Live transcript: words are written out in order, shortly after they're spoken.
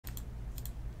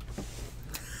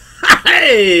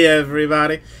Hey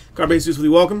everybody, Card-Based with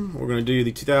you. Welcome. We're going to do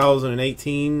the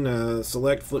 2018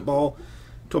 Select Football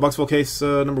 12-box full case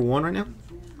number 1 right now.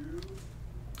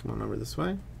 Come on over this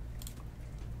way.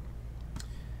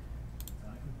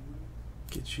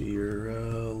 Get you your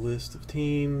list of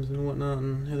teams and whatnot,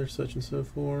 and Heather such and so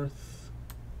forth.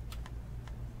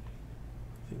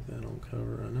 I think that'll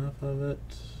cover enough of it.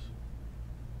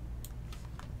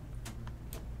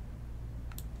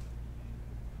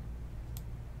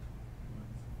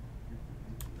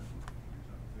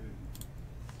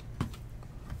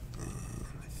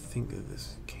 I think that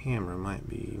this camera might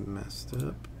be messed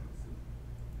up.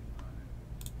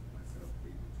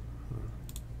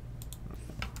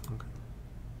 Okay.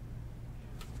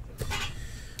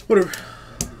 Whatever.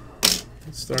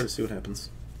 Let's start and see what happens.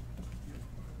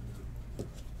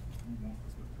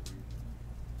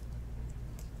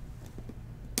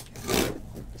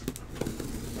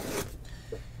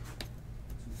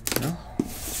 Well,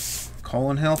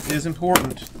 colon health is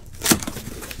important.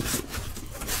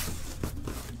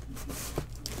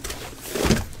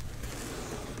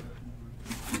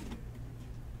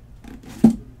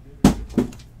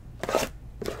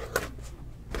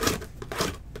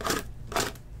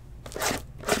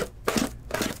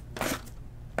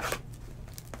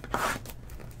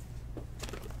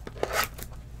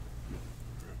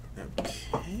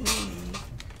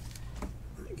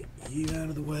 You out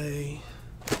of the way.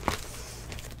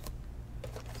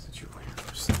 Sit you right here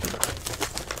for a second.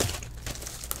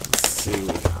 Let's see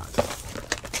what we got.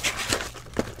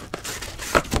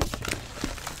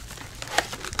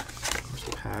 Of course,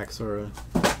 packs are a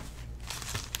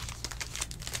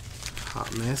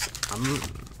hot mess.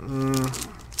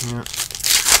 Yeah.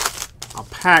 I'll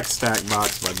pack stack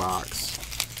box by box,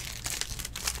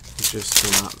 just to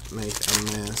not make a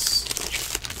mess.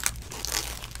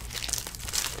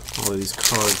 All of these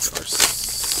cards are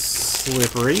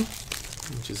slippery,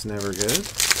 which is never good.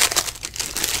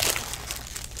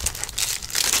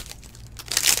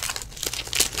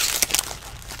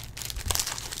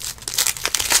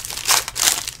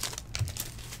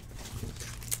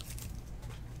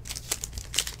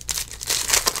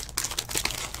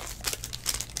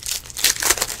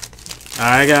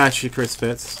 I got you, Chris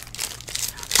Fitz.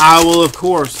 I will, of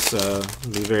course,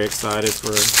 be very excited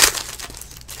for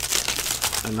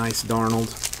a nice Darnold.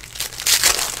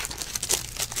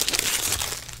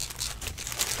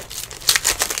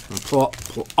 Pull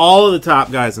all of the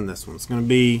top guys in this one. It's going to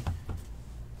be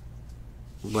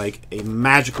like a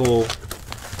magical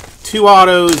 2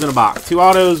 autos in a box. 2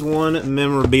 autos, 1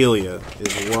 memorabilia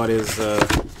is what is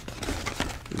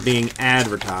being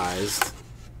advertised.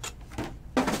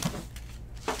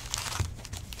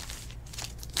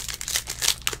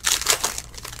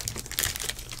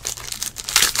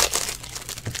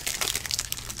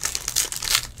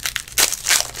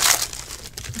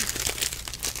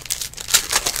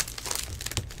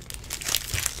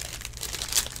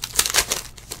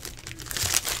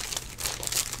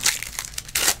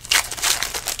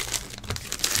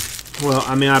 Well,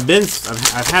 I mean, I've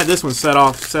had this one set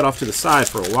off to the side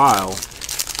for a while.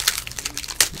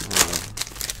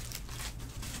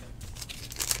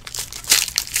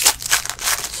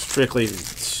 Strictly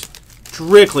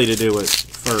to do it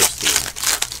first.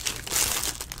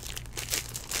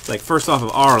 Like first off of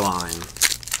our line.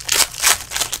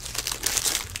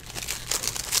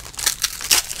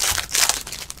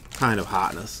 Kind of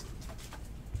hotness.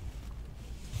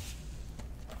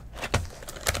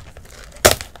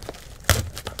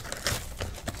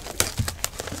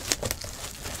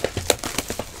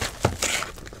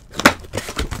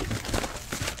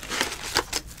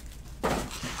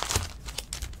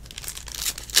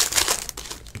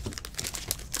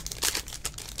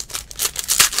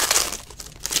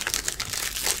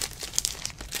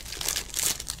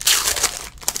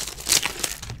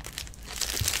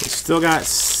 Still got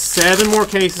 7 more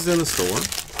cases in the store,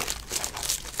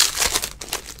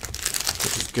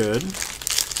 which is good.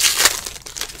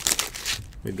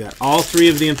 We've got all 3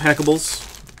 of the Impeccables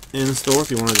in the store if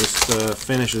you want to just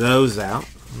finish those out.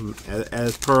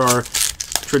 As per our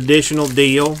traditional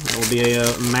deal, it will be a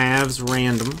Mavs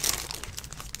random.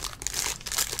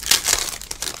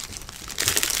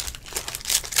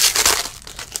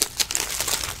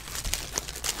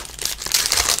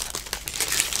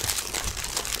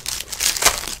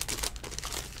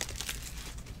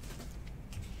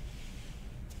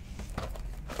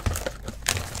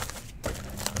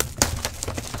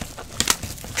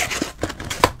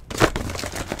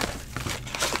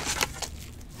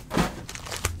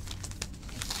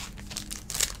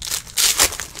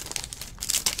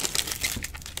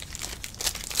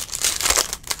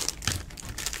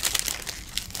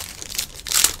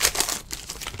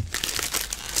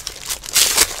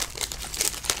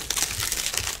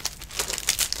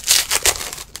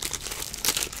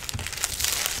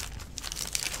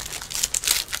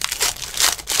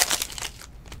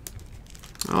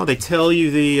 Oh, they tell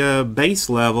you the base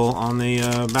level on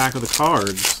the back of the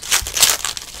cards.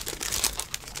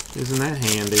 Isn't that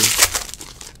handy?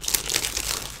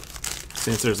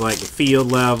 Since there's like the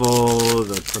field level,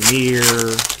 the premier,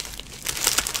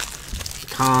 the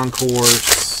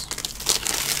concourse.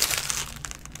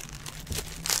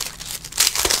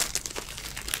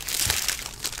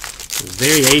 The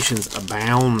variations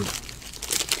abound.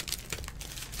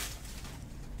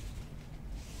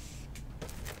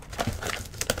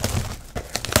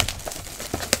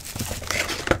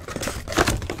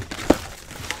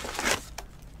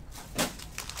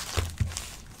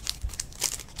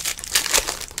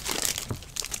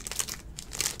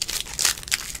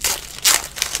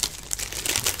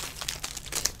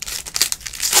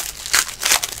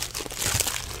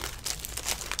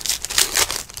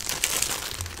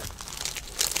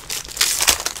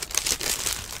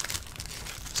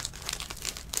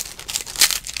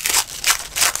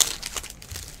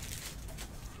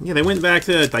 Yeah, they went back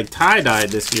to like tie-dyed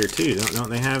this year too.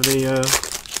 Don't they have the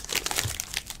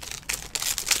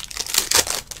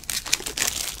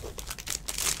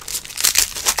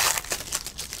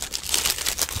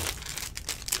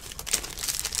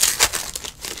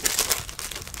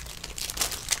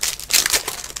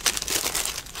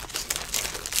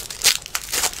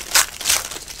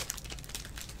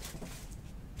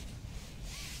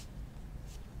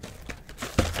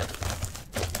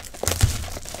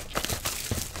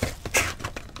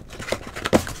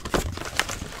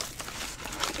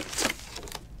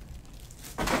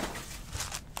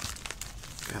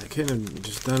God, they couldn't have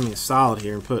just done me a solid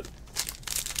here and put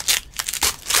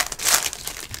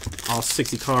all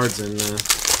 60 cards in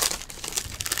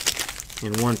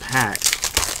one pack.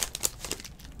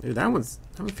 Dude, that one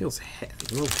feels a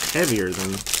little heavier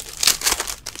than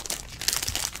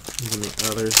the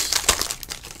others.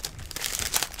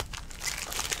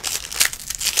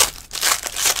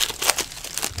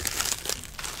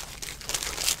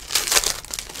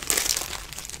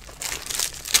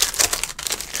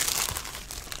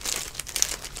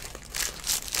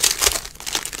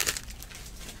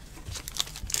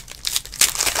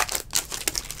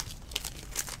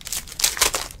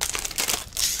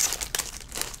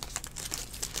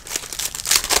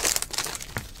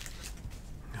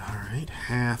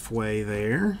 Halfway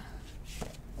there.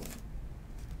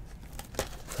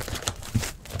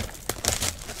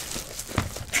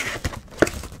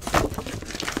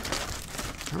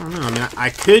 I don't know. I mean, I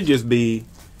could just be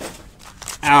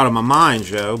out of my mind,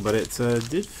 Joe, but it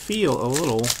did feel a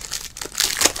little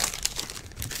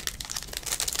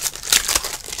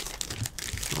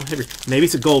heavy. Maybe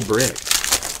it's a gold brick.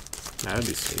 That would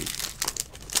be sweet.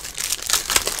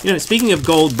 You know, speaking of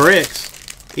gold bricks,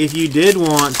 if you did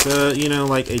want, you know,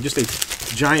 like just a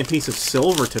giant piece of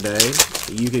silver today,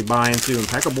 you could buy into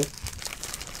Impeccable,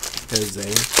 because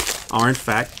they are in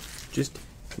fact just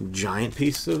giant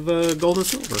piece of gold and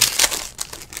silver,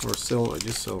 or silver,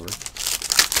 just silver.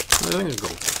 I think it's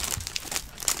gold.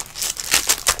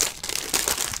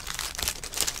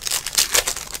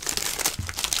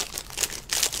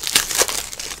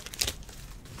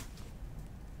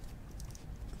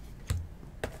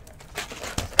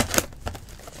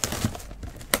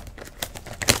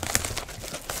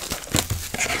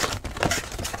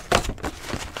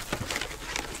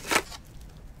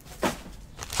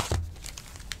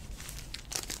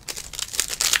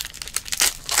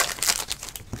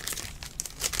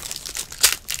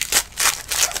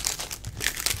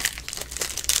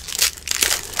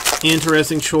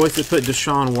 Interesting choice to put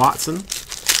Deshaun Watson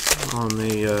on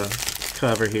the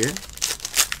cover here.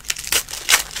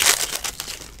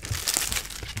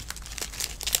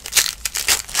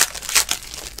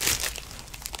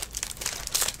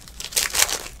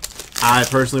 I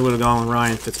personally would have gone with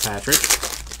Ryan Fitzpatrick,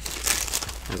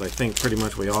 as I think pretty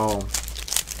much we all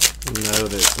know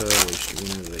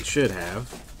that they should have.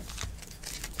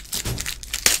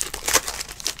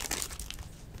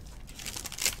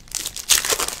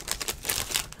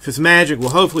 Fitzmagic will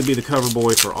hopefully be the cover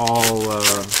boy for all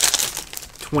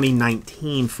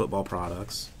 2019 football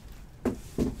products.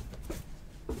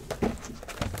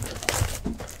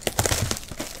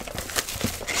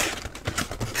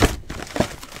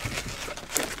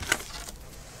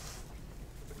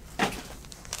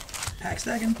 Pack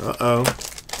stacking? Uh-oh.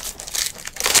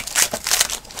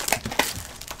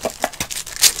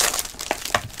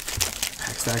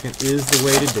 Pack stacking is the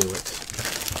way to do it.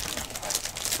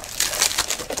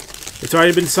 It's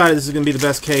already been decided this is going to be the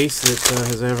best case that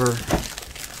has ever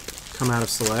come out of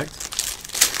Select.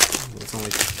 It's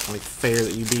only fair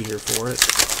that you be here for it.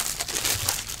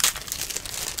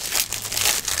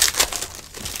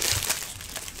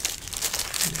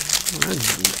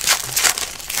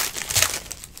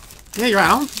 Yeah, you're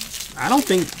right. I don't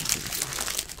think.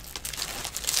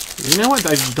 You know what?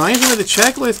 Glancing at the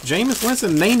checklist, Jameis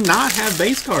Winston may not have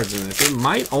base cards in this. It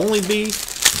might only be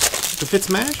the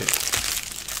Fitzmagic.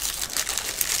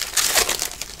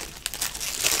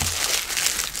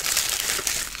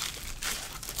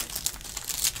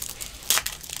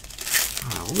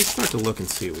 Let me start to look and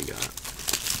see what we got.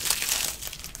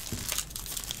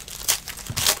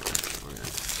 We're gonna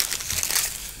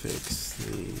fix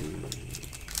the.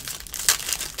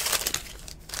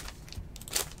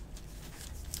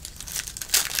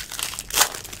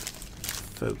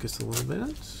 Focus a little bit.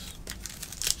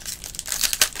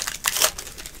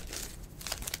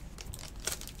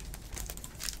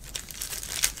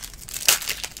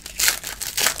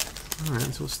 All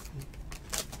right, so we'll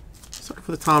start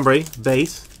with the Tom Brady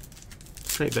base,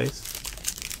 straight base.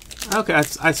 Okay,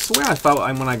 I swear I thought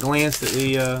when I glanced at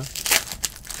the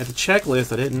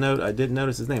checklist, I didn't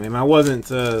notice his name. I mean, I wasn't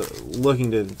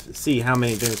looking to see how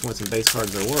many Jameis Winston base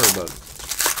cards there were, but.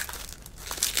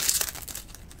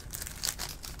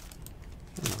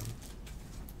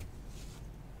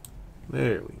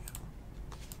 There we go.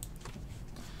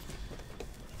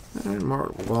 All right,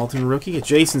 Mark Walton rookie.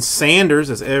 Jason Sanders,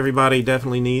 as everybody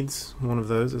definitely needs one of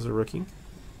those as a rookie.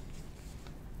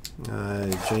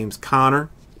 James Conner,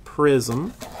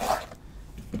 Prism,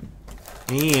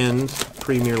 and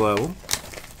Premier level.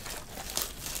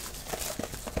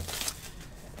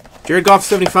 Jared Goff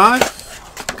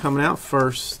 75 coming out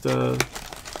first.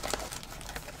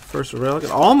 First relic.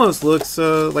 It almost looks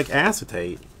like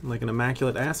acetate. Like an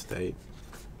immaculate acetate.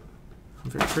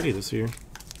 Very pretty this year.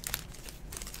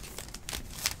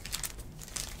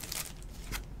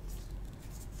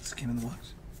 Skin in the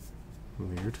box.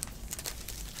 Weird.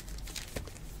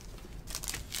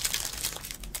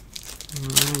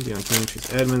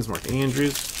 Deontay Edmonds, Mark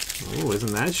Andrews. Oh,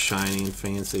 isn't that shiny and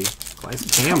fancy? Clyde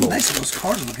Campbell. Nice of those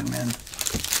cards looking, man.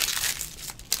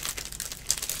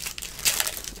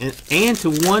 And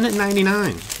to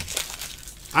 $1.99.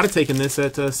 I'd have taken this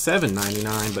at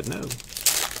 $7.99, but no.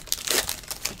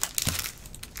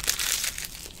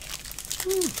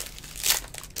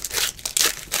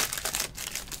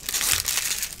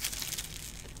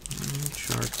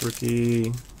 Shark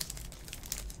rookie.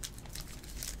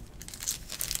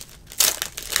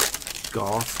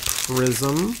 Golf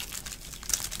Prism.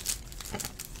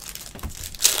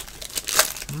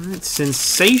 All right,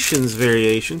 Sensations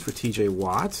variation for TJ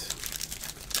Watt.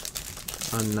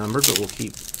 Unnumbered, but we'll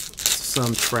keep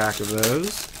some track of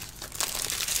those.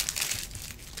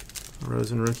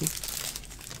 Rosen rookie.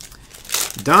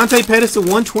 Dante Pettis, a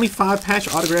 125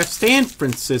 patch autograph, San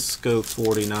Francisco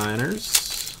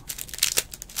 49ers.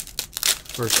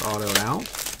 First auto out.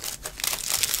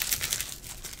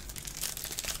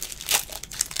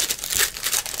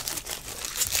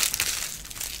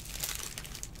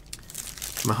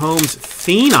 Mahomes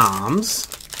Phenoms.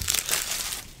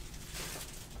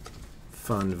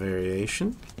 Fun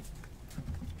variation.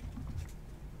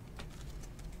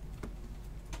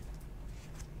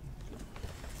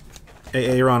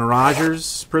 Aaron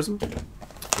Rodgers Prism.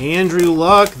 Andrew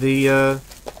Luck, the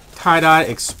tie-dye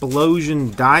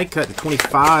explosion die cut to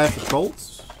 25 for Colts.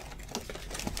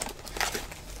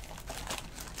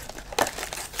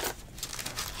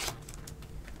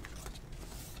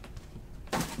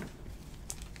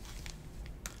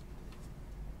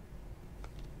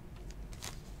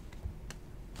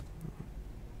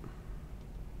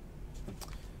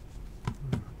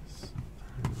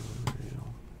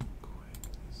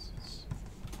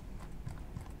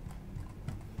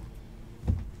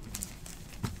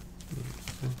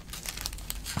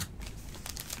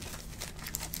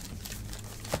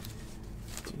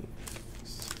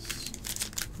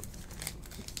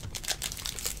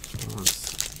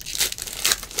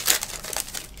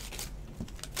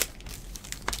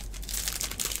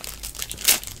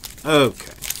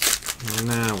 Okay, and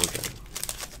now we're good.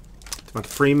 It's my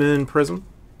Freeman Prism.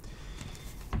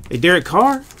 A Derek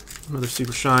Carr, another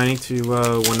super shiny to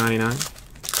 $1.99.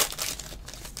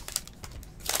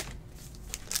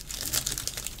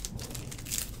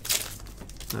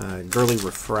 Gurley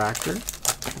Refractor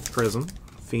Prism.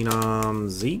 Phenom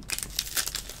Zeke.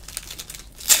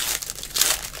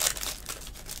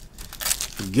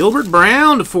 Gilbert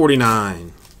Brown to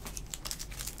 49.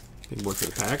 Big boy for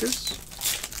the Packers.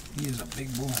 He is a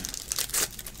big boy.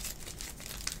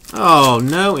 Oh,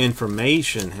 no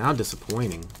information. How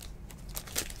disappointing.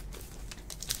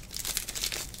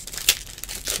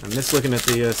 I miss looking at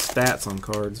the stats on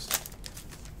cards.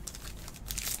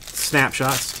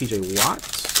 Snapshots, TJ Watt.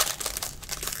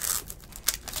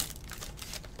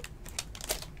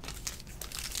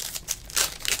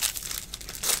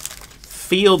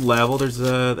 field level, there's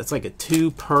that's like a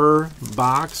 2 per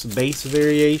box base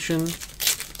variation.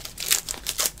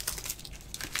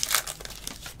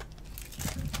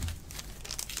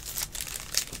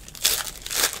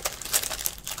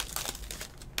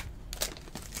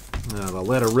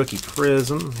 Valletta Rookie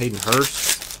Prism, Hayden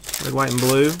Hurst, red, white, and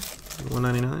blue,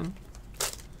 $1.99.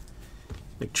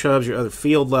 McChubb's your other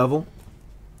field level.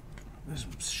 There's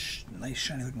some nice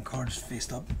shiny looking cards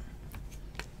faced up.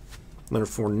 Leonard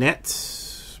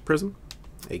Fournette Prism.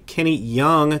 A Kenny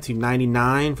Young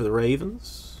 /99 for the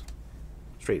Ravens.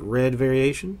 Straight red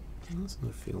variation. That's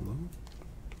another field level.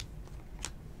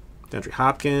 DeAndre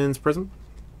Hopkins Prism.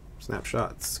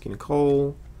 Snapshots. Keenan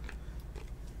Cole.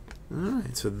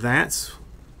 Alright, so that's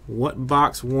what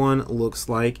box 1 looks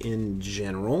like in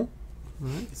general.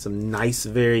 Alright, some nice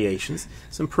variations.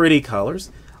 Some pretty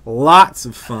colors. Lots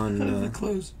of fun.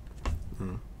 Close.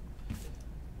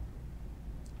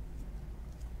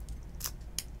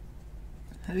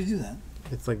 How do you do that?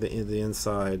 It's like the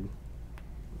inside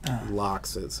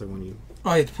locks it, so when you...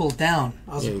 Oh, you have to pull it down.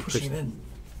 I was Yeah, like pushing it in.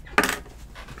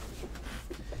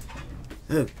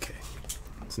 Okay.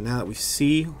 So now that we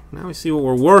see what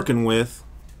we're working with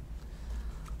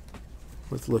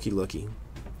Looky Looky.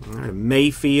 All right,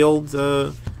 Mayfield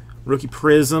Rookie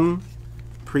Prism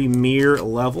Premier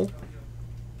level.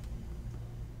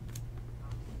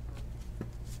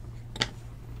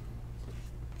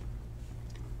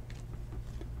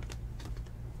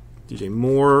 DJ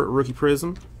Moore Rookie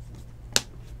Prism.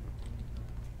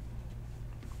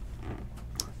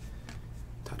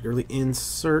 Todd Gurley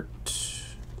insert.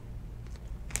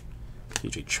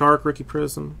 DJ Chark Rookie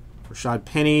Prism. Rashad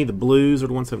Penny, the Blues are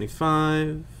to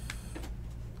 175.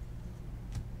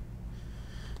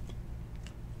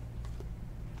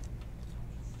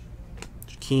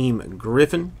 Jakeem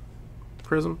Griffin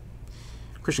Prism.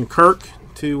 Christian Kirk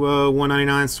to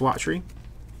 199 Swatchery.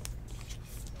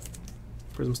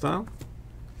 Prism style.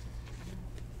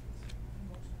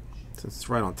 Since it's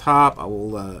right on top, I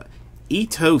will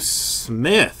Ito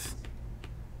Smith.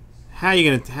 How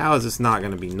is this not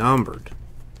gonna be numbered?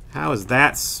 How is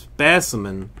that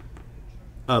specimen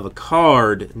of a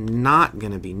card not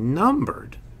gonna be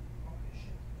numbered?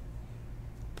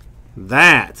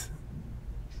 That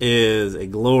is a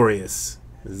glorious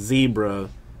zebra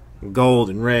gold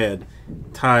and red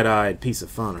tie-dyed piece of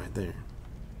fun right there.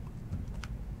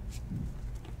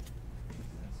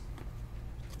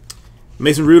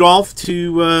 Mason Rudolph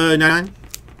to 99.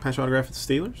 Patch autograph at the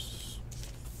Steelers.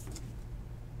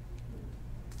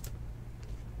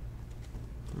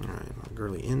 Alright,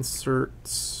 Gurley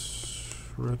inserts,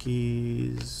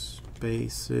 rookies,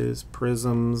 bases,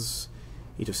 prisms.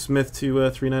 Ito Smith to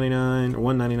 399 or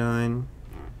 199.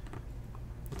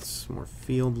 It's more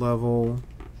field level.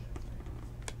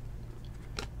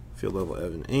 Field level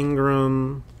Evan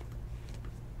Ingram.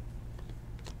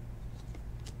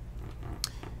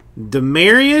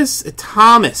 Demaryius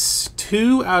Thomas,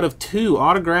 2 out of 2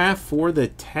 autograph for the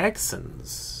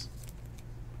Texans.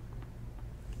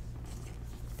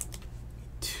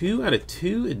 2 out of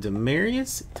 2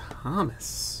 Demaryius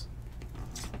Thomas.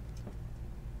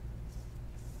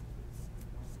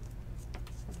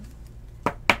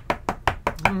 I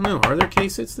don't know. Are there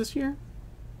case hits this year?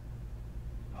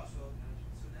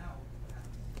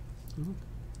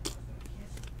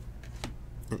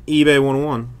 An eBay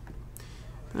 101.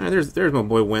 All right, there's my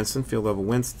boy Winston, field level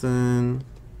Winston.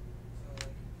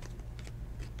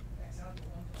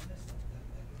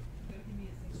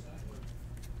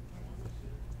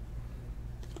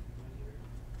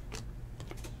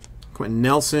 Quentin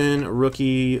Nelson,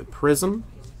 rookie Prism.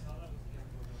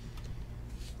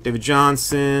 David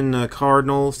Johnson,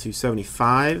 Cardinals,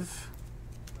 275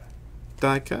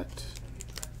 die cut.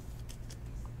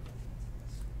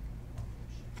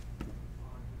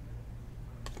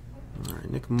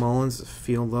 Nick Mullins,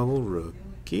 field level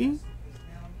rookie.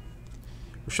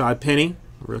 Rashad Penny,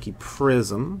 rookie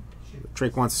Prism.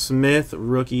 Traquan Smith,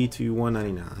 rookie to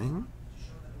 199.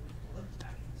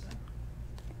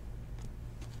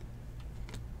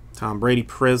 Tom Brady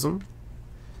Prism.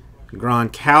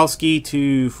 Gronkowski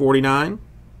to 49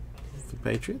 for the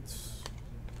Patriots.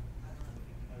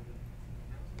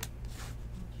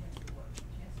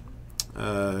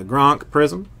 Gronk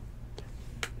Prism.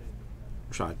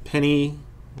 Rashad Penny,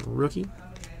 rookie.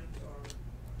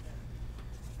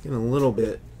 Getting a little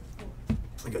bit.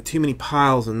 I got too many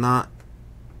piles and not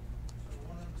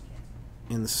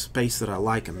in the space that I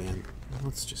like them in.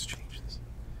 Let's just change this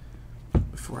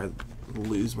before I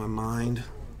lose my mind.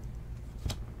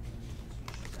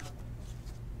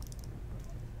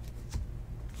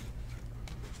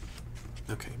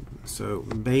 Okay, so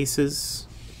bases.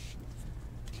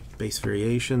 Base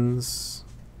variations,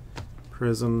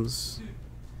 prisms,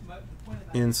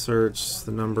 inserts,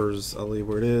 the numbers, I'll leave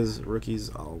where it is.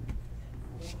 Rookies, I'll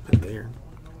put it there.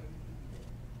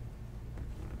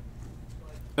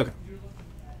 Okay.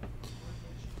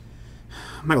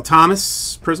 Michael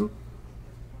Thomas, prism.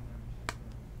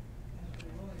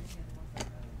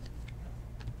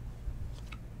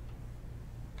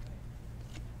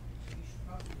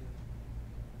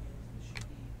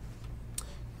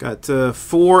 Got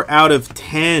 4 out of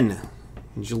 10.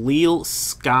 Jaleel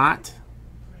Scott.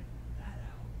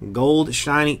 Gold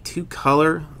shiny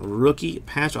 2-color rookie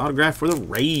patch autograph for the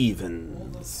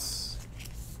Ravens.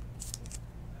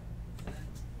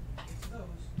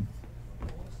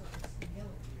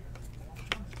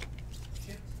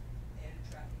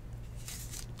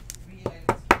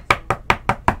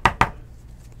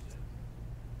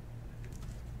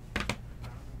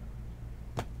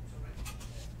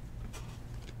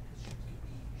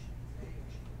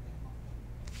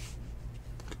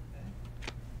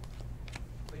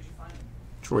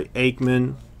 Troy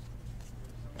Aikman.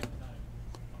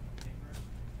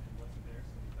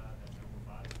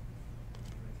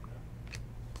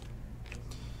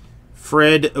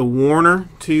 Fred Warner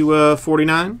to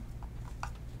 49.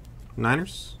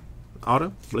 Niners.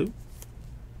 Auto. Blue.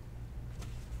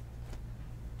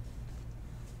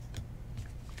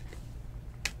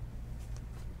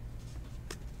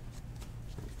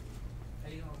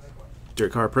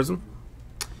 Derek Carr prism.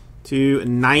 To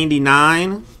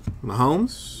 99.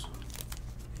 Mahomes.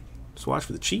 Swatch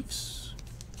for the Chiefs.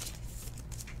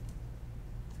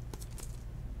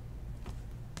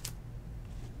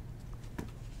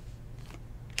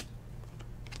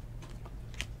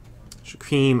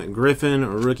 Shaquem Griffin,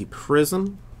 rookie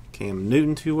prism. Cam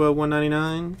Newton to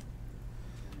 199.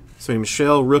 So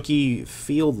Michelle, rookie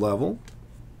field level.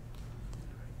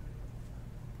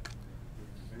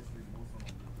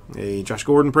 A Josh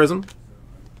Gordon prism.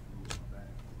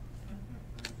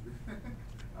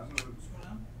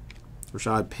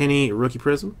 Rashad Penny, rookie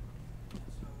prism.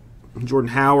 Jordan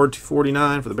Howard,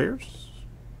 249 for the Bears.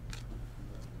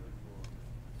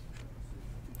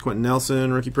 Quentin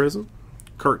Nelson, rookie prism.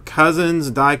 Kirk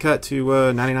Cousins, die cut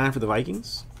to 99 for the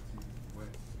Vikings.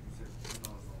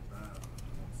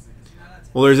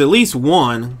 Well, there's at least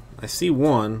one. I see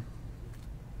one.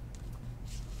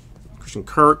 Christian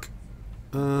Kirk,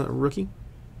 rookie.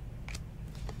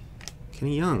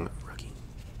 Kenny Young, rookie.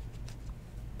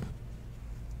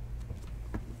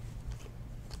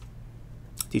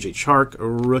 DJ Chark, a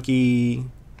rookie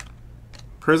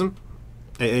prism.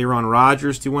 Aaron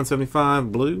Rodgers, 175,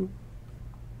 blue.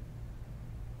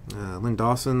 Lynn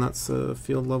Dawson, that's a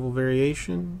field level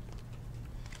variation.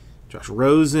 Josh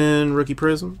Rosen, rookie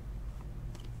prism.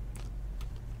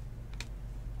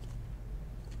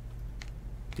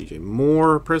 DJ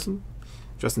Moore, prism.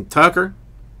 Justin Tucker,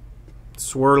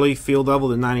 swirly field level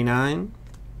to 99.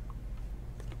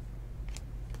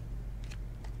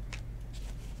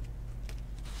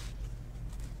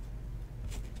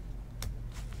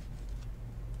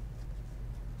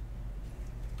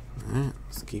 Alright,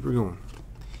 let's keep her going.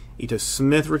 Ito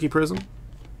Smith, rookie prism.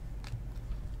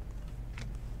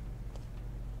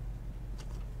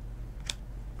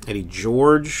 Eddie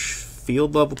George,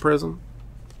 field level prism.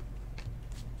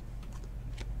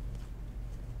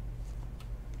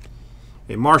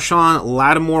 A Marshawn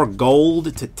Lattimore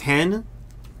gold to 10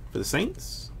 for the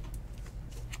Saints.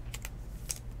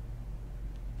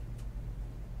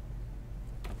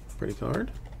 Pretty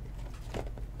card.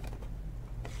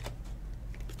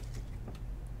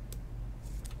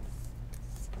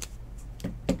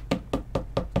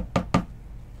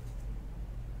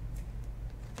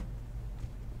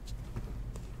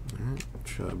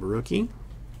 Chubb rookie.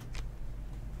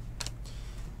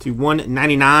 To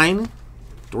 199.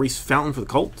 Doris Fountain for the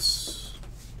Colts.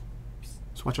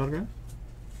 Swatch autograph.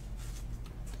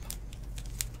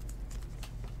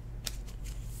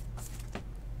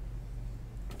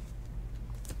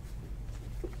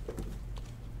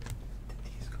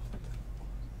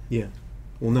 Yeah.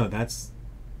 Well, no, that's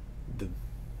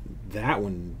that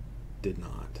one did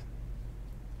not.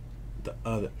 The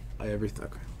other everything.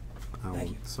 Okay.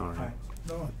 Thank you. Sorry. All right.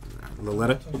 No.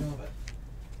 Loletta.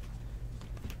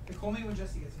 Call me when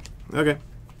Jesse gets here. Okay.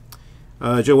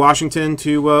 Joe Washington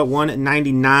to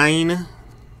 199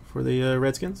 for the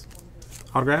Redskins.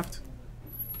 Autographed.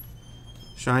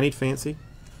 Shiny, fancy.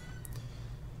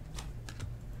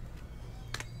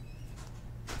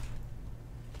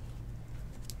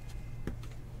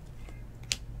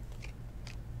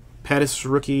 Pettis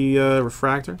rookie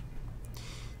refractor.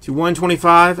 To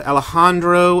 125,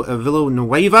 Alejandro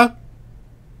Villanueva.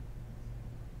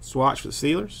 Swatch for the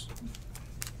Steelers.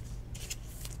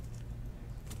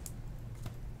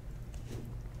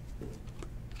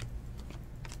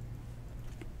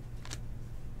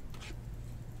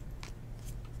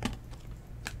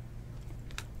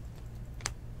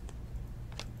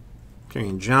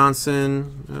 Kerryon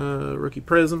Johnson, rookie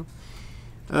prism.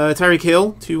 Tyreek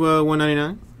Hill to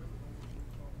 199.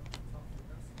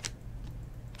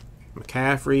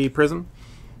 McCaffrey prism.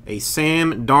 A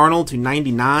Sam Darnold to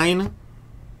 99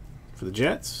 for the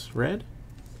Jets, red.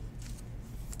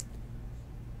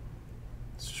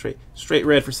 Straight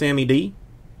red for Sammy D.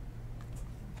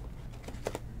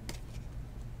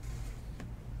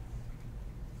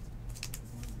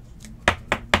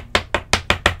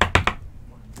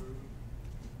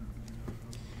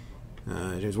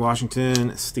 James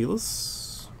Washington,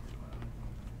 Steelers.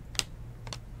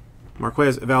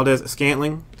 Marquez Valdez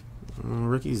Scantling,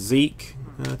 rookie Zeke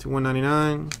to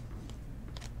 199.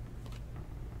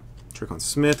 Tre'Quan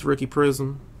Smith, rookie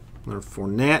prism. Leonard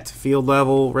Fournette, field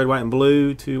level, red, white, and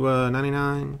blue to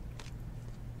 99.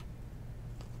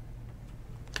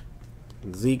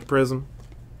 Zeke prism.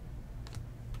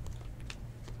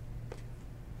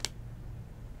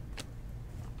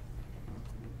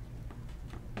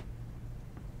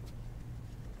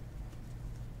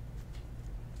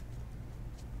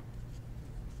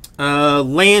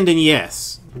 Landon,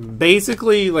 yes.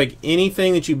 Basically, like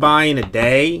anything that you buy in a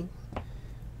day,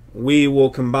 we will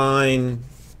combine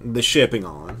the shipping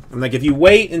on. And like if you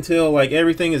wait until like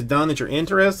everything is done that you're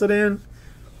interested in,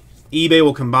 eBay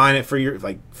will combine it for you.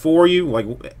 Like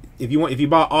if you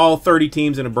bought all 30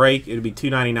 teams in a break, it'll be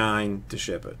 $2.99 to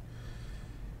ship it.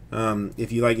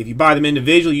 If you buy them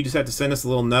individually, you just have to send us a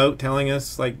little note telling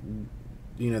us that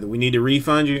we need to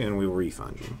refund you, and we will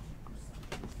refund you.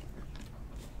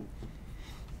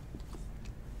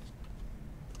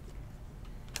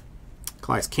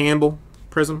 Calais Campbell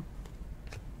prism.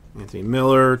 Anthony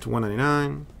Miller to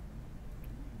 199.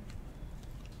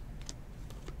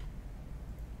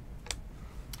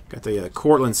 Got the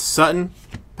Cortland Sutton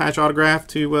patch autograph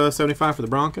to 75 for the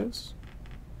Broncos.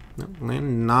 No,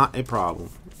 Landon, not a problem.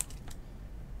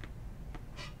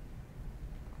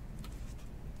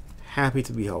 Happy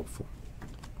to be helpful.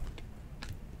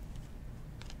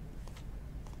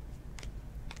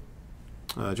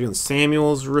 Jalen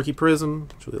Samuels, rookie prism.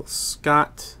 Jaleel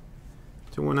Scott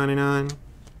to 199.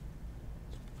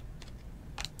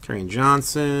 Kerryon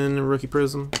Johnson, rookie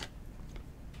prism.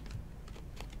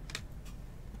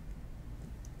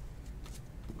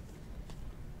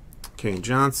 Kerryon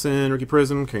Johnson, rookie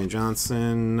prism. Kerryon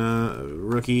Johnson,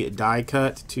 rookie die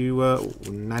cut to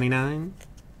 99.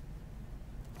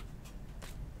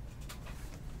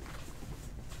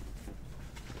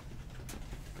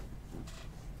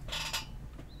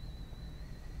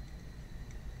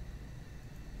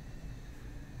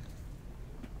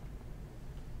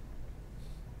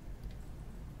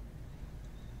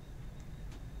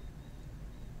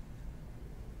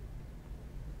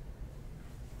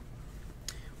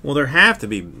 Well, there have to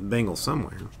be Bengals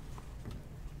somewhere.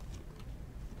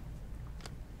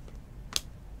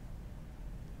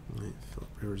 Right, Philip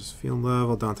Rivers field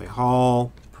level. Dante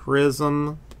Hall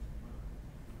prism.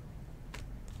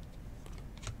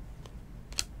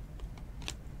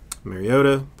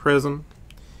 Mariota prism.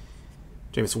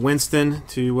 Jameis Winston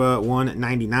to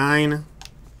 199.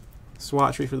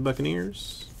 Swatchery for the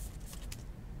Buccaneers.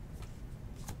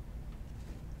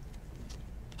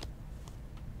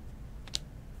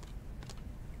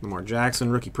 Lamar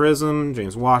Jackson, rookie prism.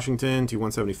 James Washington to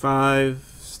 175.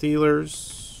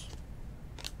 Steelers.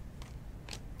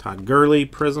 Todd Gurley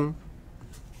prism.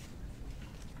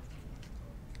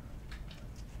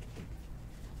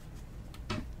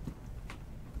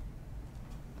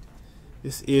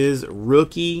 This is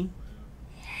rookie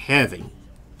heavy.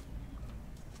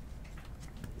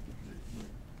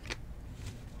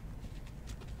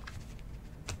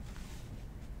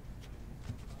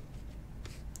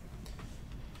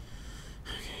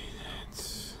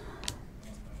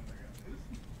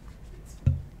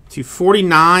 To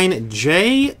 49,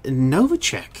 Jay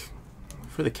Novacek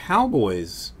for the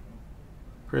Cowboys.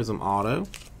 Prism auto.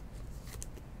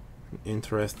 An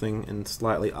interesting and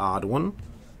slightly odd one.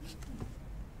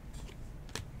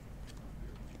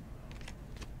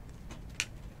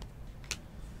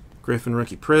 Griffin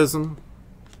rookie prism.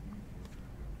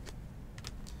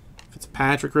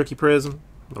 Fitzpatrick rookie prism.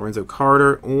 Lorenzo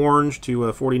Carter orange to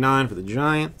 49 for the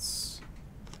Giants.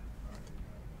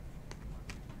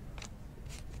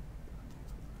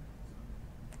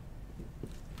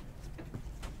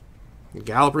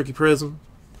 Gallup rookie prism.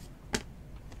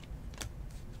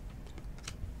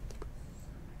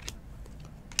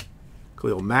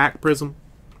 Khalil Mack prism.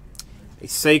 A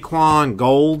Saquon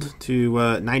gold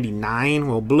to 99.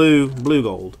 Well, blue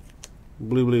gold.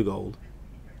 Blue gold.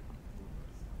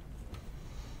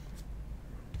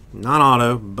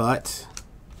 Non-auto, but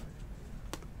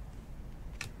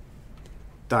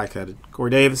die cutted.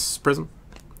 Corey Davis Prism.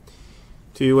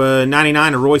 To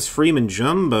 99, a Royce Freeman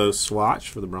Jumbo swatch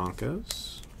for the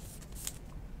Broncos.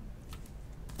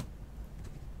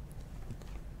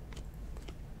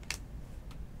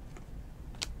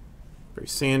 Barry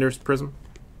Sanders Prism.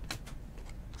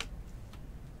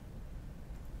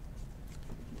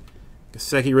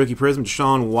 Gesicki Rookie Prism.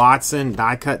 Deshaun Watson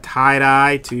die cut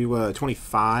tie-dye to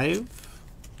 25.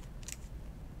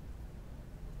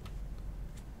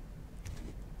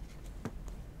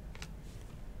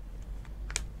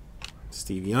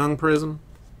 Steve Young Prism,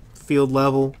 field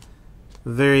level,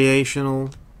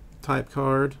 variational type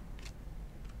card.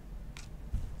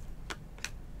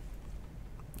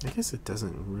 I guess it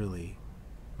doesn't really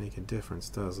make a difference,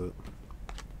 does it?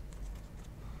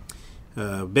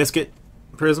 Biscuit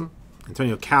Prism,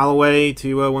 Antonio Callaway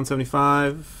to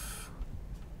 175.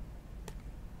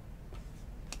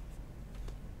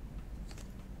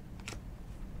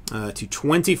 To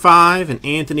 25, an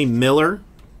Anthony Miller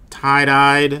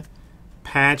tie-dyed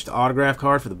patched autograph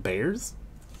card for the Bears.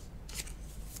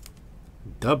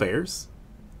 The Bears.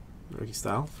 Rookie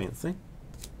style. Fancy.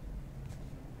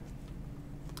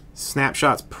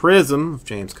 Snapshots Prism of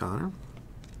James Conner.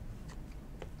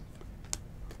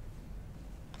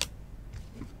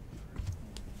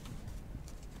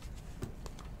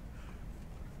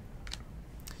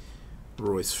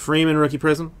 Royce Freeman Rookie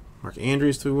Prism. Mark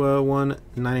Andrews to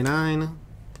 199.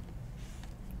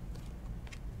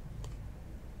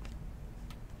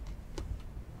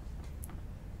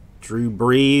 Drew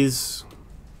Brees.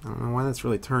 I don't know why that's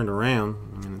really turned around.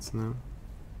 I mean, it's no.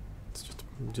 It's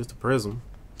just a prism.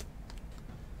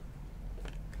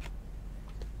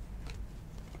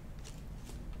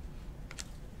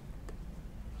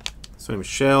 Sonny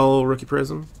Michel Rookie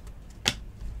Prism.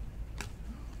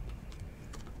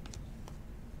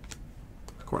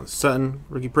 Cortland Sutton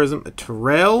Rookie Prism. A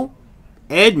Terrell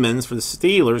Edmonds for the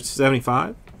Steelers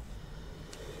 75.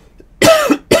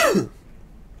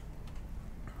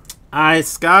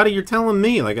 Scotty, you're telling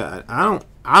me like I don't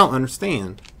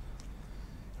understand.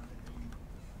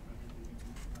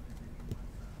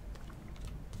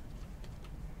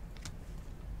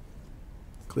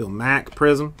 Khalil Mack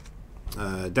Prism,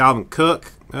 Dalvin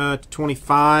Cook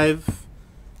 25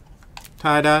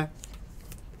 tie dye.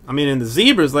 I mean, and the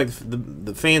zebra is like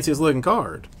the fanciest looking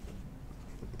card,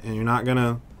 and you're not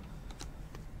gonna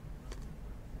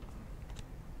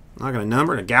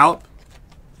number it. A Gallup.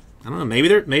 I don't know. Maybe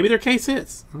their case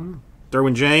hits. I don't know.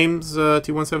 Derwin James to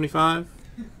 175.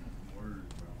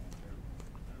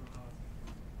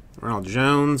 Ronald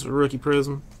Jones Rookie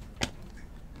Prism.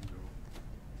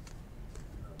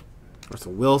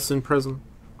 Russell Wilson Prism.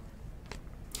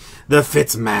 The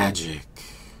Fitzmagic.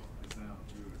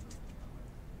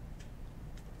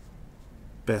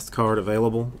 Best card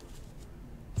available.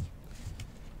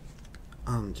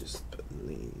 I'm just putting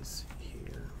these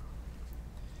here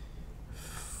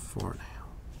for now.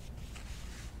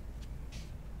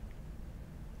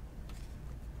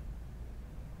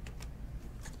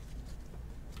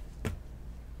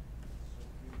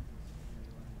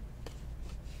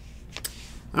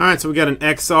 All right, so we got an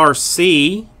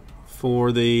XRC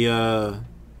for the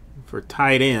for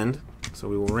tight end. So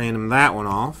we will random that one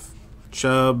off.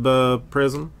 Chubb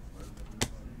Prism.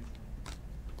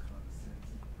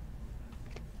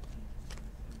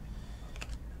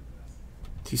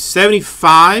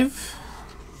 /75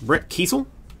 Brett Kiesel.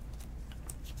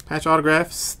 Patch autograph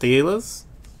Steelers.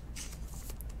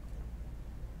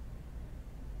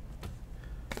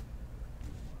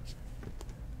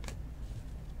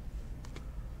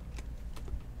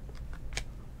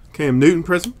 Cam Newton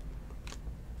Prism.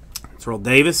 Terrell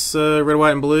Davis, red,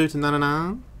 white, and blue to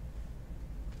 99.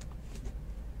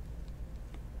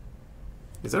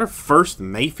 Is that our first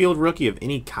Mayfield rookie of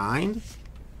any kind?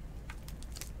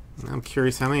 I'm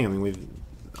curious how many. I mean, we've.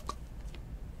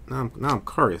 Now I'm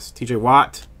curious. TJ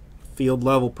Watt, field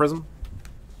level Prism.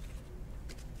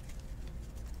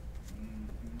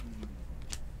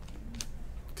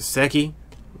 Gesicki,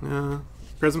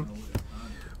 Prism.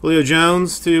 Julio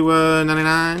Jones to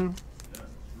 99.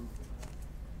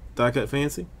 Die cut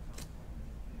fancy.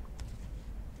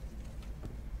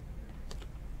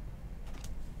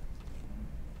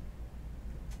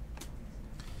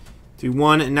 To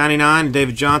 199,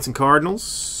 David Johnson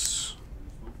Cardinals.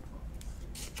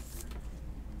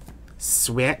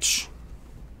 Switch.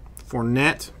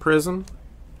 Fournette Prism.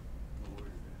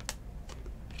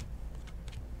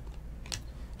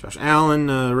 Josh Allen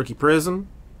Rookie Prism.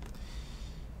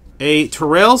 A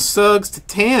Terrell Suggs to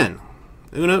 10.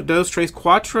 Uno, dos, tres,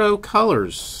 cuatro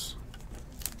colors.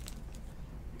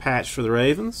 Patch for the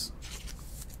Ravens.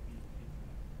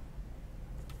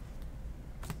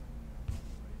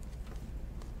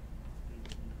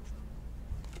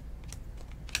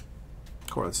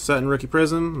 Cortland Sutton rookie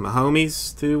prism.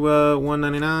 Mahomes to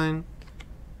 199.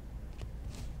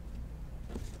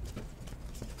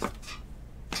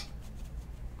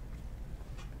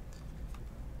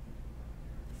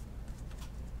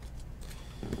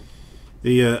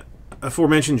 The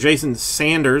aforementioned Jason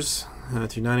Sanders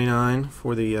to 99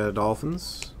 for the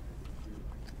Dolphins.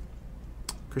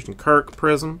 Christian Kirk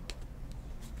prism.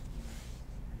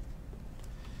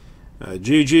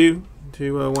 Juju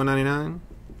to 199.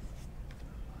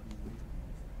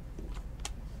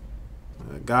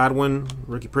 Godwin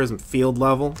rookie prism field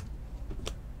level.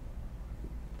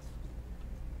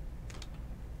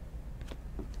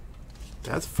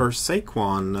 That's first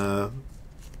Saquon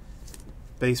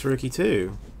base rookie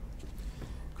too.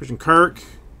 Christian Kirk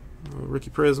rookie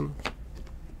prism.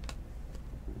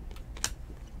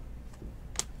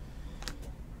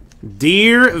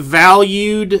 Dear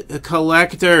valued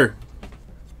collector,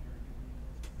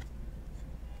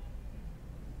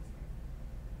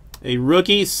 a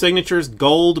rookie signatures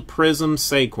gold prism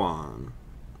Saquon.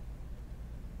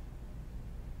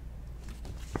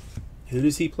 Who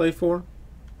does he play for?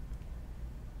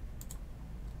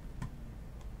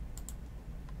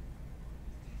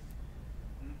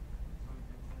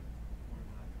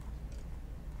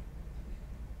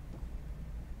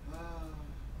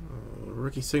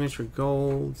 Rookie signature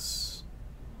golds.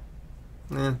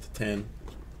 To 10.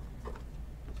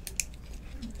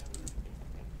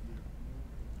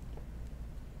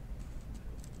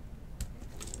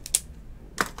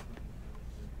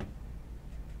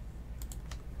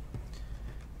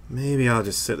 Maybe I'll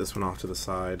just set this one off to the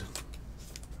side.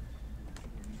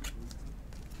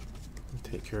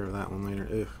 Take care of that one later.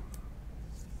 Ugh.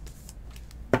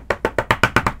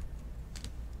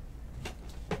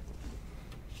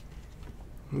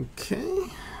 Okay.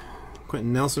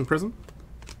 Quentin Nelson prism.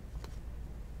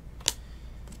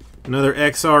 Another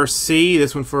XRC.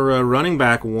 This one for running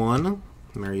back 1.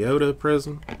 Mariota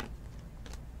prism.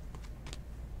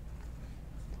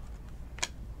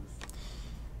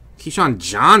 Keyshawn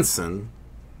Johnson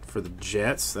for the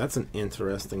Jets. That's an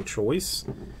interesting choice.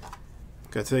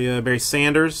 Got to Barry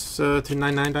Sanders to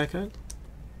 99 die cut.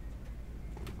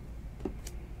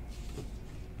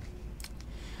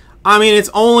 I mean, it's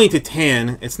only to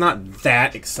 10. It's not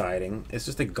that exciting. It's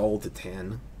just a gold to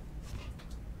 10.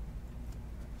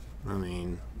 I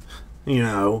mean, you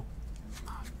know.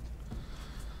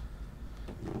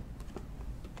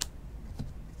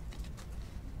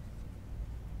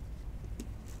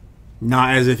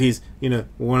 Not as if he's, you know,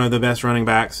 one of the best running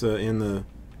backs in the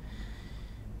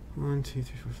 1, 2,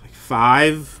 3, 4,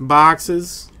 5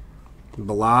 boxes.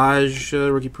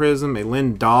 Balaj rookie prism. A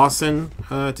Lynn Dawson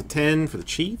to 10 for the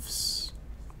Chiefs.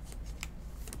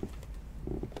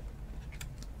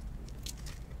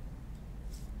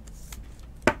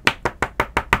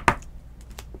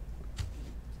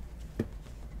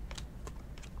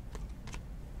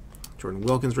 Jordan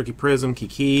Wilkins rookie prism.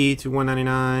 Kiki to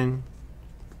 199.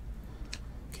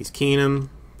 Case Keenum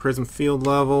prism field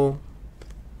level.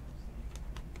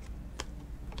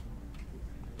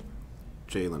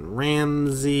 Jalen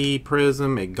Ramsey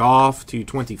prism, a Goff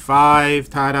 225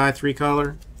 tie-dye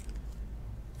 3-color.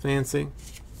 Fancy.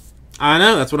 I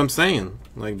know, that's what I'm saying.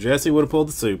 Like Jesse would have pulled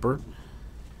the super.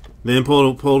 Then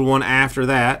pulled one after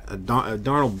that, a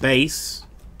Darnold base.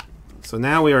 So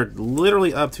now we are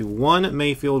literally up to 1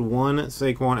 Mayfield, 1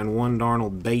 Saquon, and 1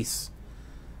 Darnold base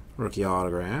rookie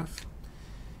autograph.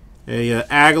 A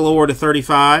Aguilar to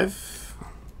 35.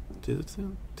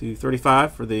 To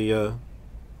 35 for the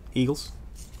Eagles.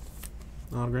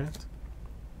 Autographed.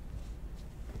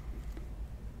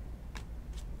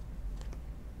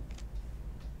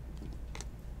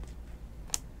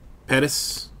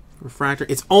 Pettis refractor.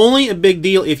 It's only a big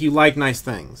deal if you like nice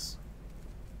things.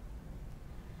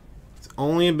 It's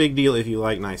only a big deal if you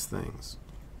like nice things.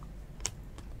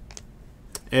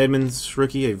 Edmonds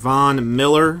rookie, a Von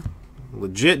Miller.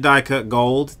 Legit die cut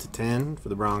gold to 10 for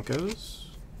the Broncos.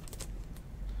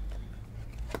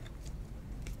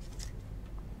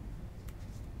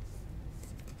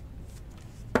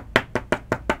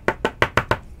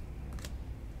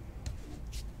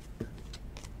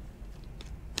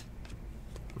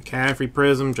 McCaffrey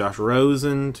prism, Josh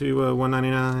Rosen to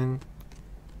 199.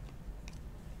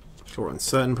 Cortland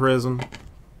Sutton prism.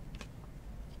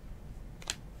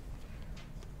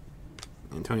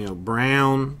 Antonio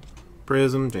Brown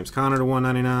prism, James Conner to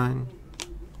 199.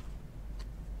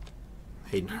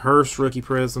 Hayden Hurst rookie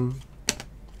prism.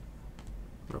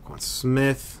 Roquan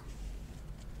Smith.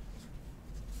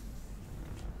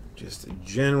 Just a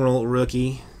general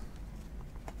rookie.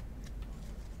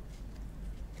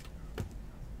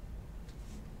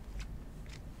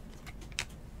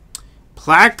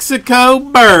 Plaxico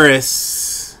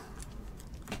Burress.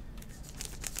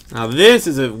 Now this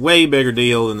is a way bigger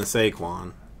deal than the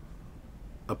Saquon.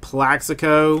 A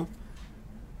Plaxico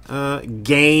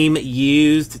game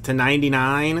used to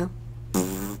 99.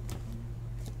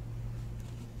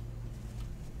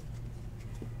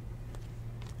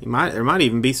 There might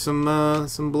even be some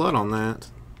blood on that.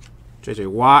 J.J.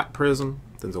 Watt Prism.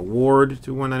 Then a Ward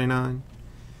to 199.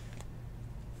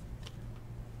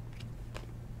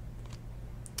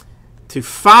 To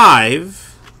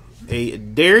 5, a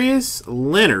Darius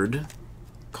Leonard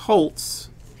Colts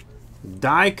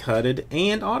die cutted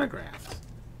and autographed.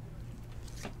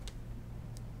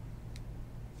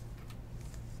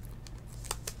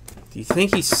 Do you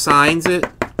think he signs it,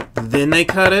 then they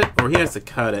cut it, or he has to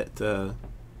cut it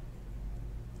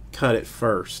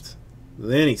first,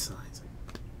 then he signs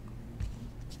it?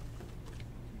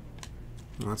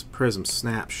 Well, that's a Prism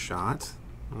snapshot.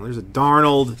 Well, there's a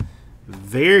Darnold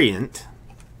variant.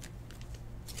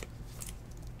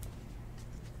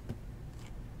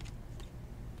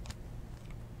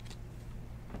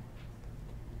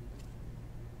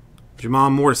 Jamal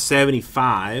Moore to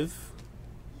 75.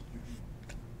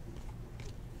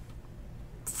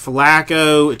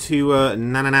 Flacco to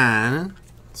 99.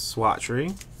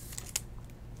 Swatchery.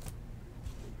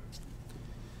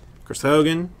 Chris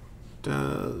Hogan.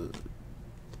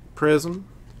 Prism.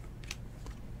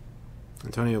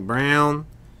 Antonio Brown.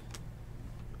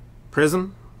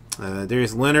 Prism.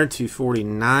 Darius Leonard to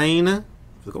 49 for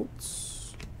the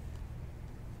Colts.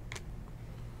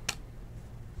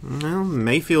 Well,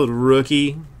 Mayfield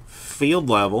rookie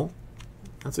field level.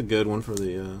 That's a good one for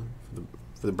the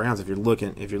Browns if you're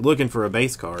looking for a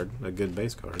base card, a good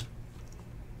base card.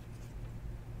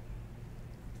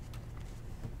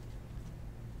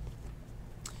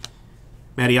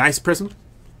 Matty Ice Prism.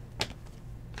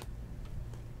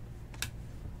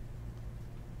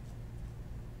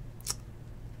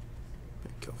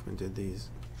 Kaufman did these.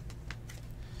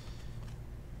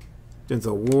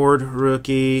 Denzel Ward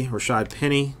rookie. Rashad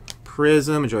Penny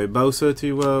Prism. Joey Bosa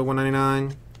to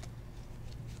 199.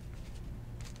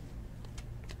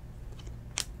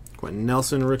 Quentin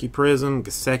Nelson rookie Prism.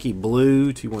 Gesicki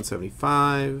blue to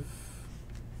 175.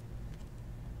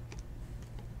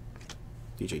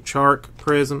 DJ Chark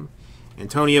Prism.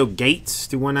 Antonio Gates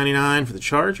to 199 for the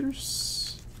Chargers.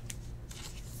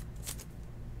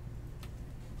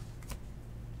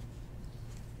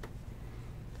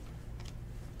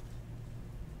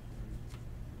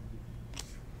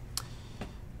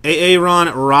 Aaron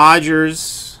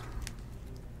Rodgers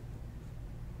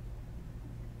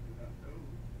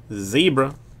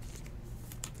Zebra.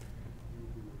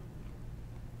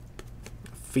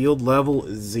 Field level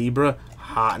Zebra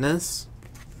Hotness.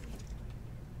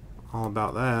 All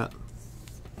about that.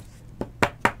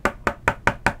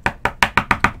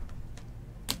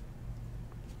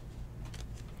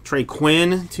 Trey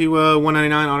Quinn to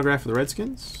 199 autograph for the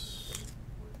Redskins.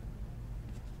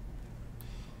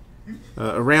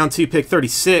 A round 2 pick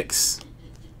 36.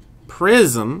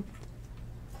 Prism.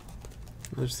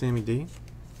 Another Sammy D.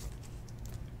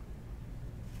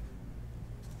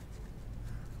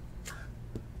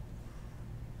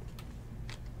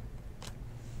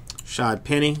 Shad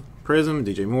Penny Prism.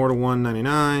 DJ Moore to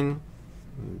 199.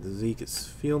 The Zeke is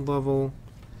field level.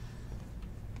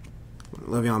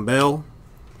 Le'Veon Bell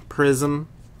Prism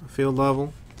field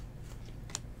level.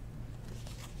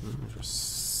 There's our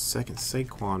second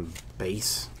Saquon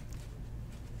base.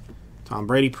 Tom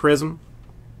Brady Prism.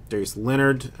 Darius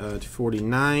Leonard to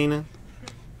 49.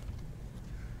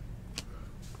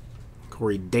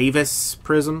 Corey Davis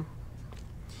Prism.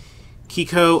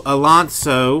 Kiko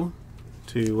Alonso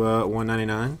to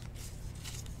 199.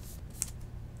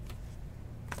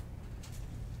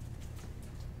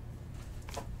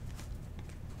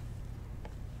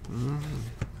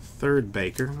 Third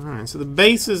Baker. All right, so the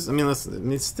bases. I mean,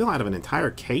 it's still out of an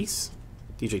entire case.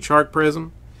 DJ Chark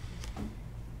Prism.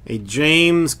 A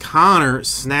James Conner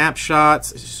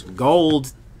snapshots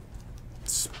gold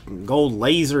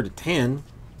laser to 10.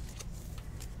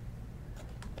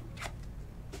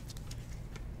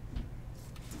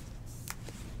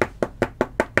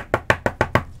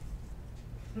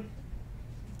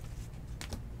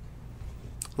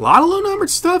 A lot of low numbered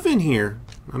stuff in here.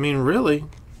 I mean, really.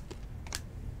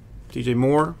 DJ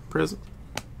Moore Prism.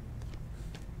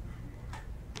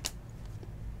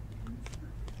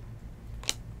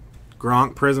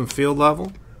 Gronk Prism field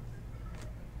level.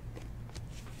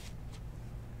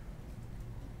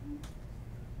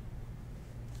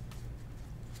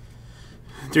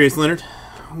 Darius Leonard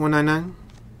 199.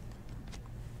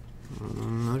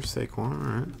 Another Saquon. All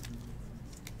right.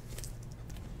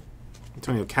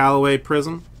 Antonio Callaway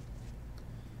Prism.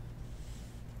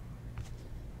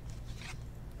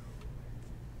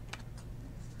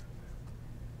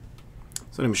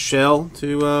 Sonny Michel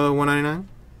to 199.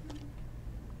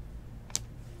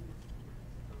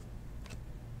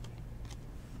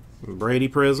 Brady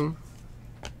Prism.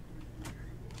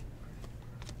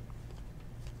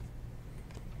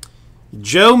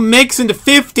 Joe Mixon to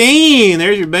 15.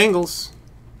 There's your Bengals.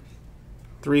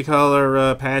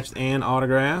 3-color patched and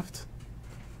autographed.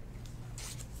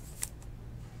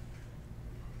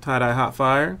 Tie-dye hot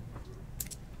fire.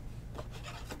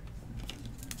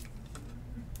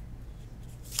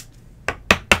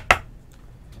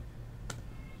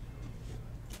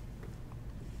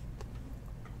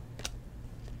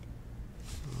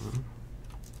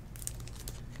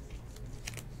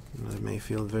 Another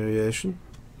Mayfield variation.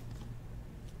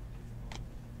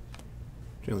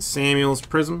 Jalen Samuels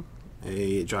Prism.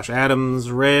 A Josh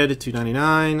Adams red,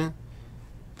 $2.99.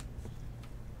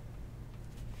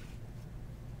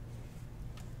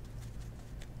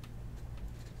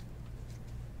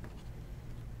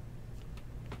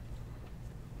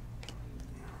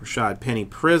 Rashad Penny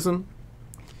Prism.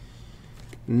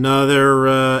 Another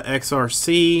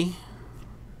XRC.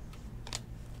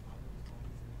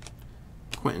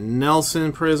 Quentin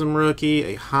Nelson Prism rookie.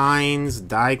 A Hines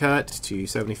die cut,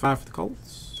 $2.75 for the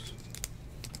Colts.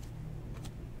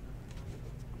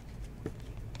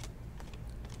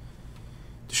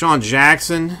 Deshaun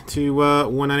Jackson to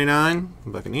 199.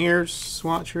 Buccaneers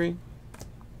swatchery.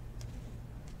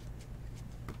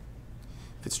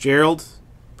 Fitzgerald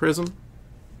Prism.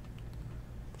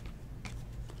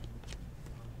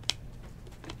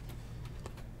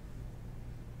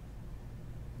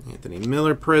 Anthony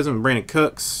Miller Prism. Brandon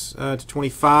Cooks to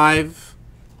 25.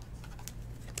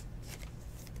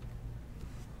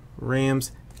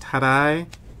 Rams tie-dye.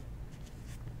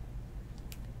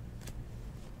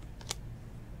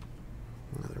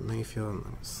 Another Mayfield. I'm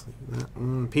going to sleeve that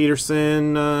one.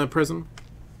 Peterson Prism.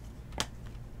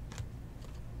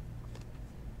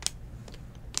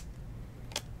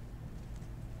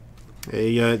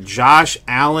 A Josh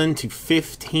Allen to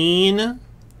 15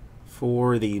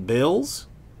 for the Bills.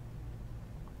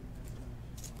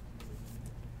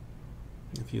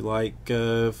 If you like,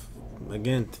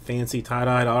 again, fancy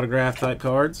tie-dyed autograph type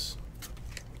cards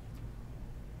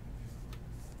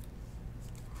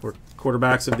for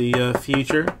quarterbacks of the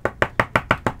future.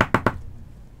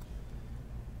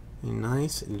 A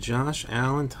nice Josh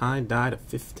Allen tie-dye to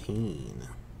 15.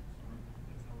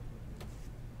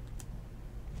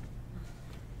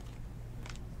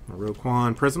 A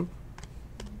Roquan Prism.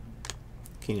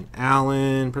 Keenan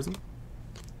Allen Prism.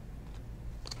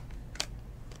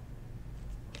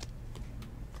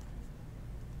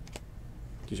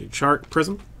 DJ Chark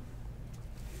Prism.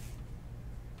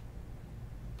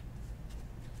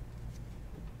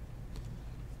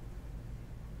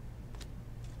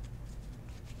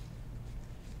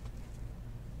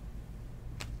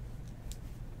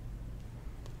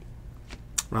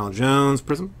 Ronald Jones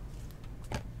Prism.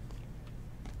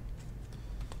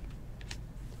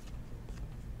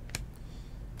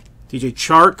 DJ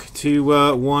Chark to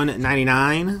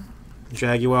 199.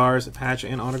 Jaguars patch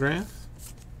and autograph.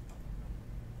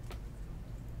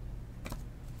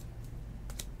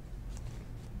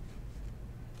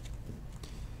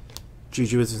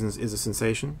 Juju is a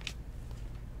sensation.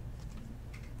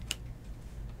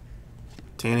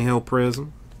 Tannehill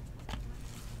Prism.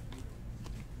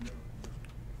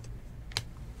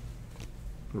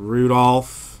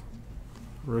 Rudolph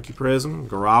rookie Prism.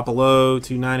 Garoppolo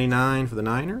 $2.99 for the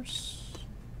Niners.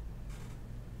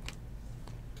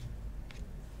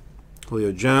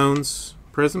 Julio Jones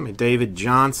Prism. A David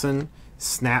Johnson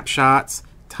Snapshots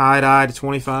tie-dye to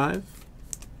 25.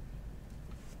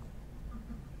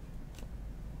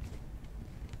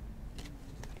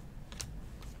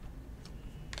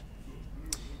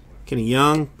 Kenny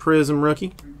Young Prism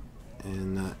rookie.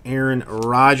 And Aaron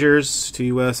Rodgers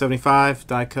to 75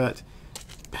 die cut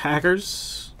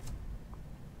Packers.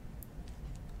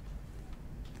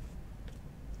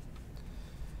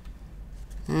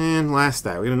 And last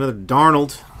die, we got another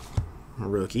Darnold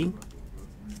rookie.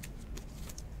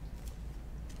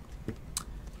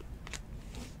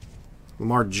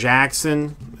 Lamar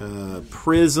Jackson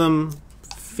Prism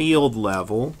field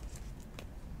level.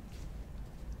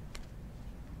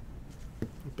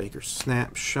 Baker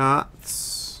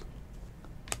Snapshots.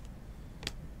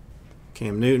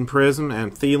 Cam Newton Prism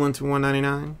and Thielen to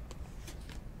 199.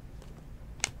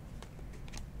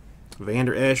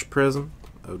 Vander Esch Prism.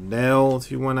 Odell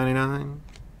to 199.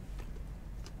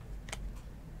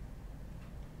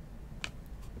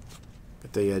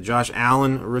 Got the Josh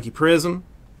Allen rookie Prism.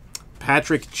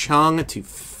 Patrick Chung to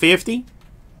 50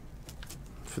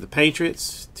 for the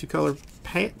Patriots. 2-color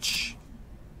patch.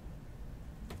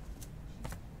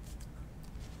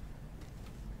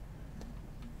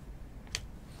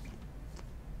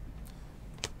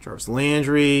 Jarvis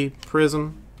Landry,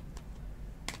 Prism.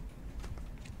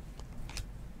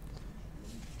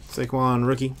 Saquon,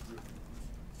 rookie.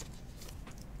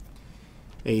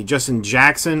 A Justin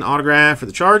Jackson autograph for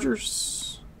the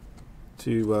Chargers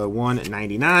to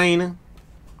 199.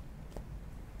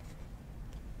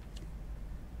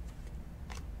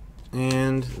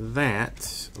 And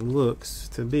that looks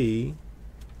to be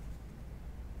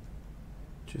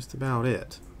just about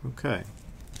it. Okay.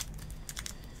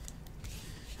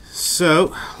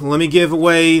 So, let me give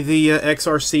away the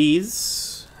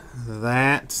XRCs.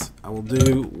 That I will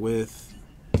do with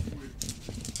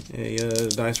a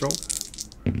dice roll.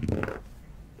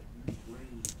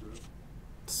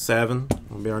 7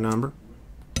 will be our number.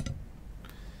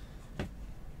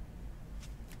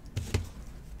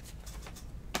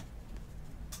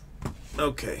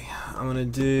 Okay, I'm going to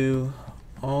do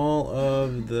all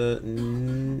of the...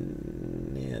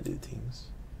 Yeah, do teams.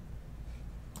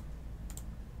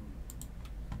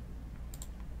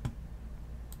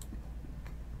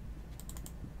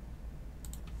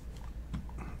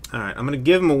 Alright, I'm going to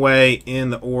give them away in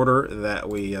the order that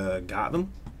we got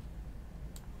them.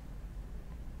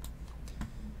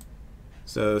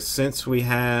 So since we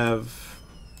have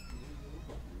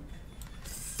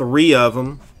 3 of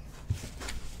them,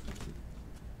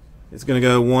 it's going to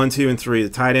go 1, 2, and 3. The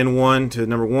tight end 1 to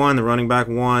number 1, the running back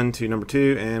 1 to number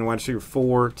 2, and wide receiver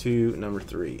 4 to number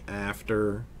 3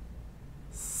 after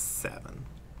 7.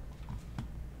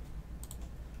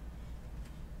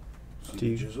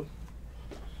 2,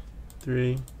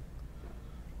 3,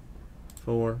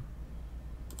 4,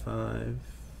 5,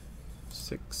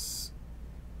 6,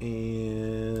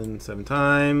 and 7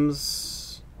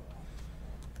 times.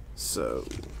 So,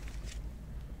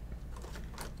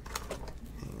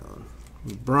 hang on.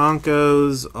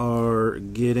 Broncos are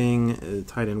getting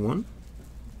tight end 1.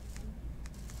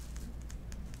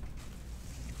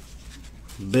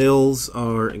 Bills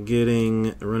are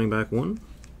getting running back 1.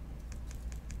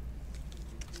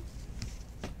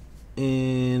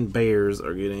 And Bears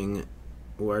are getting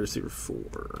wide receiver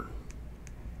 4.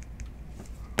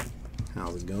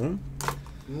 How's it going?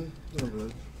 Not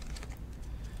bad.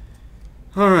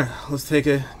 Alright, let's take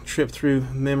a trip through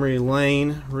memory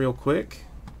lane real quick.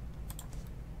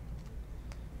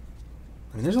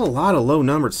 I mean, there's a lot of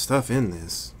low-numbered stuff in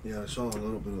this. Yeah, I saw a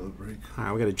little bit of a break.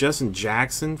 Alright, we got a Justin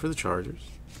Jackson for the Chargers.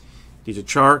 DJ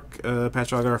Chark,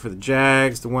 patch autograph for the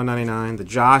Jags to 199. The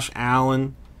Josh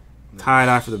Allen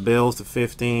tie-dye for the Bills to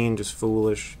 15, just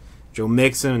foolish. Joe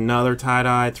Mixon, another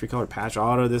tie-dye, 3-color patch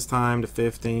auto this time to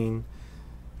 15.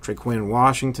 Traquan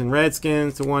Washington,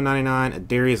 Redskins to 199. A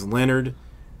Darius Leonard,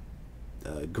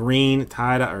 green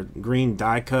tie-dye or green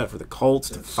die cut for the Colts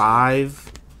to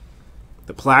 5.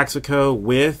 The Plaxico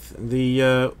with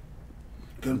the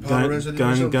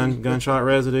gunshot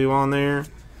residue on there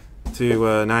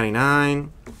to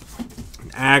 99.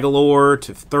 An Aguilar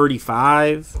to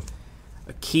 35.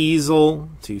 A Kiesel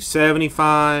to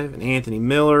 75, and Anthony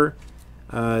Miller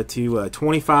to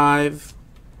 25.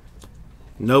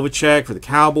 Novacek for the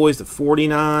Cowboys to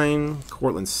 49.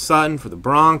 Cortland Sutton for the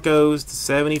Broncos to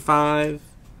 75.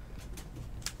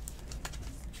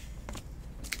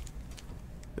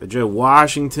 Joe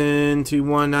Washington to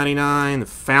 199. The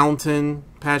Fountain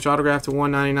patch autograph to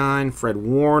 199. Fred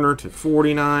Warner to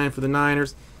 49 for the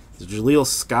Niners. The Jaleel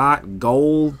Scott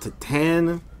gold to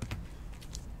 10.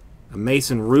 A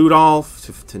Mason Rudolph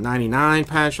to 99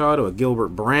 patch auto. A Gilbert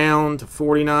Brown to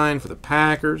 49 for the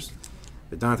Packers.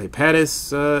 The Dante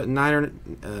Pettis Niner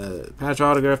patch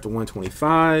autograph to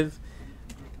 125.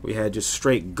 We had just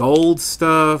straight gold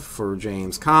stuff for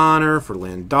James Conner, for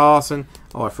Lynn Dawson.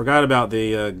 Oh, I forgot about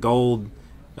the gold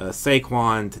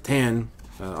Saquon to 10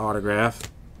 autograph.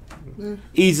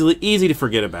 Easy to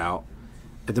forget about.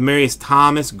 A Demaryius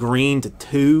Thomas green to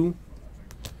 2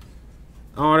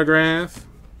 autograph.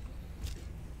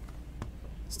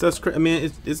 Stuff's I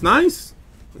mean, it's nice.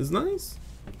 It's nice.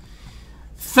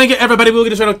 Thank you, everybody. We'll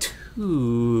get a shout out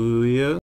to you.